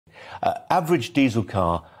Average diesel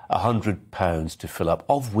car, £100 to fill up,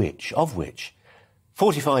 of which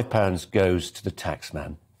 £45 goes to the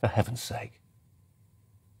taxman, for heaven's sake.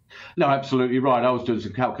 No, absolutely right. I was doing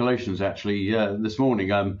some calculations actually this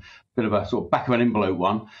morning. Bit of a sort of back of an envelope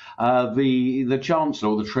one. The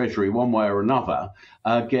Chancellor or the Treasury, one way or another,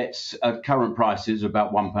 gets at current prices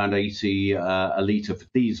about £1.80 a litre for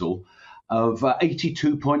diesel, of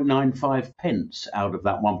 82.95 pence out of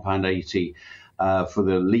that £1.80 for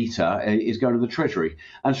the litre is going to the Treasury.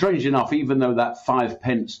 And strange enough, even though that 5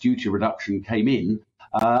 pence duty reduction came in,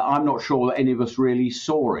 I'm not sure that any of us really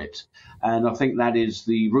saw it. And I think that is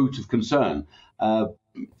the root of concern.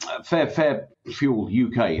 Fair Fuel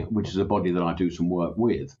UK, which is a body that I do some work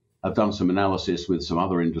with, have done some analysis with some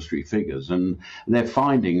other industry figures, and they're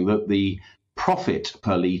finding that the profit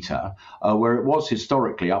per litre, where it was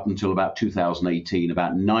historically up until about 2018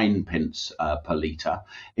 about 9 pence per litre,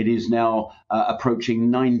 it is now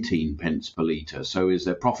approaching 19 pence per litre. So is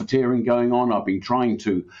there profiteering going on? I've been trying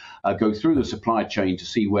to go through the supply chain to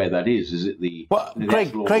see where that is. Is it the... Well,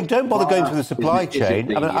 Craig, don't bother going through the supply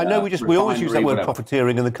chain. I know we always use that word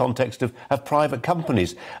profiteering in the context of private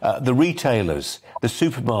companies, the retailers, the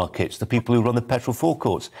supermarkets, the people who run the petrol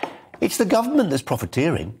forecourts. It's the government that's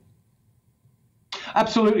profiteering.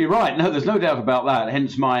 Absolutely right. No, there's no doubt about that.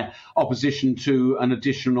 Hence my opposition to an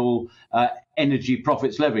additional energy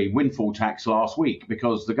profits levy, windfall tax last week,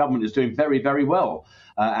 because the government is doing very, very well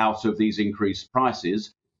out of these increased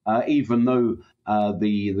prices. Even though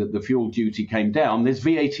the fuel duty came down, there's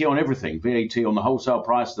VAT on everything. VAT on the wholesale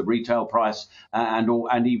price, the retail price,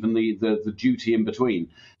 and even the duty in between.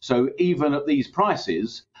 So even at these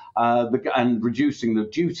prices, and reducing the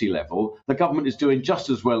duty level, the government is doing just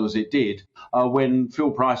as well as it did when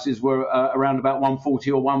fuel prices were around about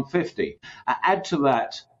 140 or 150. Add to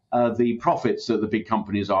that the profits that the big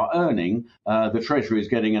companies are earning, the Treasury is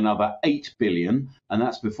getting another 8 billion, and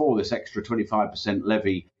that's before this extra 25%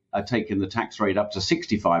 levy taking the tax rate up to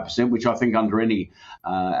 65%, which I think under any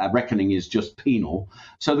reckoning is just penal.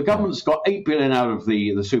 So the government's got 8 billion out of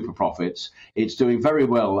the super profits. It's doing very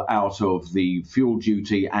well out of the fuel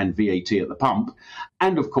duty and VAT at the pump.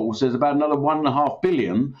 And of course, there's about another 1.5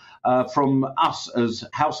 billion from us as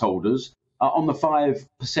householders on the 5%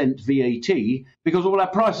 VAT, because all our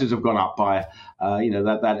prices have gone up by,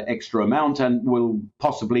 that extra amount, and will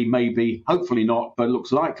possibly, maybe, hopefully not, but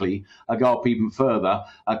looks likely, go up even further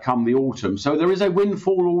come the autumn. So there is a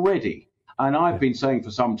windfall already. And I've been saying for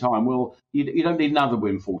some time, well, you don't need another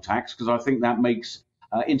windfall tax, because I think that makes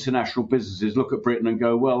international businesses look at Britain and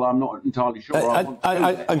go, well, I'm not entirely sure.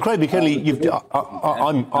 And Craig Mackinlay,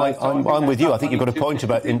 I'm with you. I think you've got a point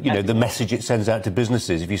about the message it sends out to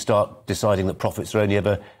businesses if you start deciding that profits are only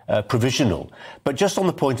ever provisional. But just on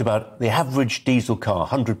the point about the average diesel car,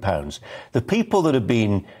 £100, the people that have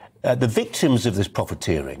been the victims of this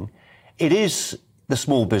profiteering, it is the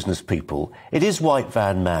small business people, it is white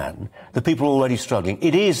van man, the people already struggling,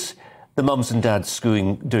 it is the mums and dads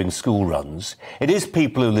doing school runs. It is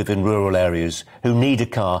people who live in rural areas who need a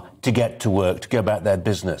car to get to work, to go about their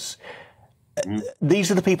business.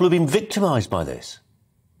 These are the people who've been victimised by this.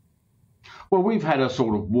 Well, we've had a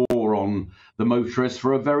sort of war on the motorists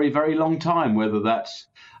for a very, very long time, whether that's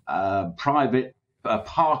private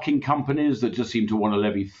parking companies that just seem to want to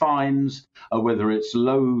levy fines, whether it's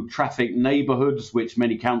low traffic neighbourhoods, which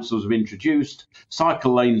many councils have introduced,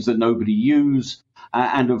 cycle lanes that nobody use,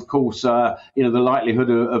 and of course, the likelihood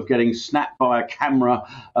of getting snapped by a camera,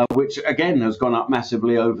 which again has gone up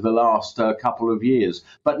massively over the last couple of years.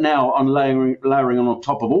 But now, on layering on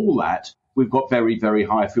top of all that, we've got very, very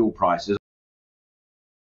high fuel prices.